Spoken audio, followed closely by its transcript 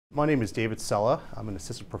My name is David Sela. I'm an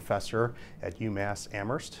assistant professor at UMass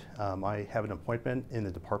Amherst. I have an appointment in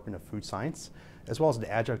the Department of Food Science, as well as an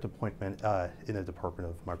adjunct appointment in the Department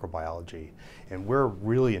of Microbiology. And we're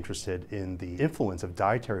really interested in the influence of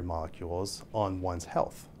dietary molecules on one's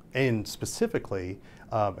health, and specifically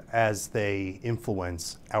as they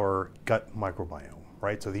influence our gut microbiome,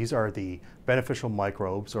 right? So these are the beneficial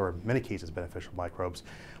microbes, or in many cases beneficial microbes,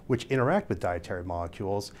 which interact with dietary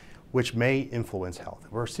molecules, which may influence health.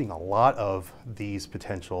 We're seeing a lot of these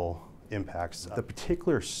potential impacts. The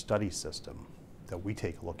particular study system that we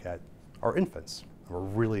take a look at are infants. We're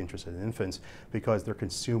really interested in infants because they're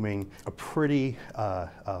consuming a pretty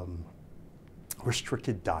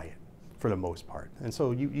restricted diet for the most part. And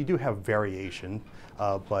so you do have variation,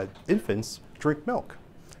 but infants drink milk.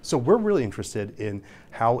 So we're really interested in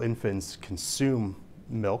how infants consume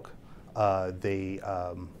milk, they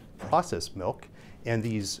process milk, and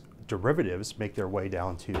these derivatives make their way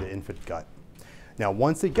down to the infant gut. Now,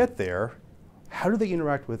 once they get there, how do they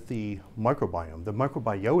interact with the microbiome, the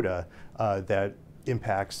microbiota that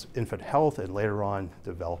impacts infant health and later on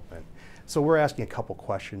development? So we're asking a couple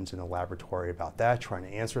questions in the laboratory about that, trying to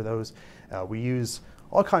answer those. We use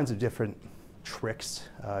all kinds of different tricks,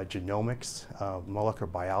 genomics, molecular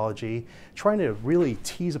biology, trying to really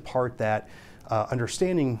tease apart that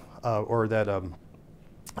understanding or that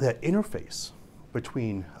interface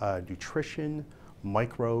between nutrition,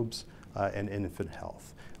 microbes, and infant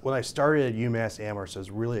health. When I started at UMass Amherst, I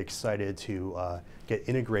was really excited to get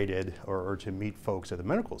integrated or to meet folks at the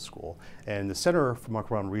medical school. And the Center for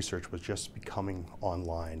Microbiome Research was just becoming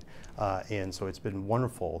online. And so it's been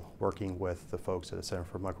wonderful working with the folks at the Center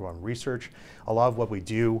for Microbiome Research. A lot of what we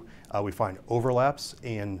do, we find overlaps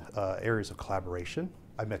and areas of collaboration.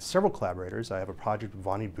 I've met several collaborators. I have a project with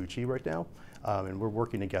Vani Bucci right now, and we're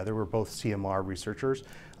working together. We're both CMR researchers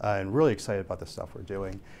and really excited about the stuff we're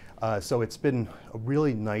doing. So it's been a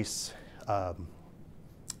really nice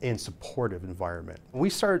and supportive environment. When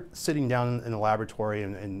we start sitting down in the laboratory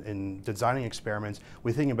and designing experiments,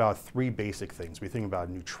 we think about three basic things. We think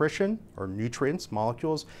about nutrition or nutrients,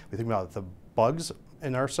 molecules. We think about the bugs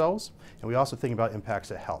in our cells, and we also think about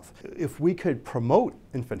impacts at health. If we could promote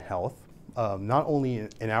infant health, not only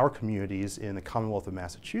in our communities in the Commonwealth of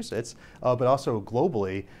Massachusetts, but also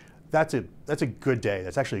globally, that's a good day.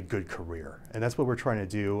 That's actually a good career. And that's what we're trying to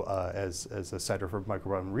do as a Center for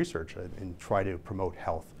Microbiome Research and try to promote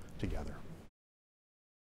health together.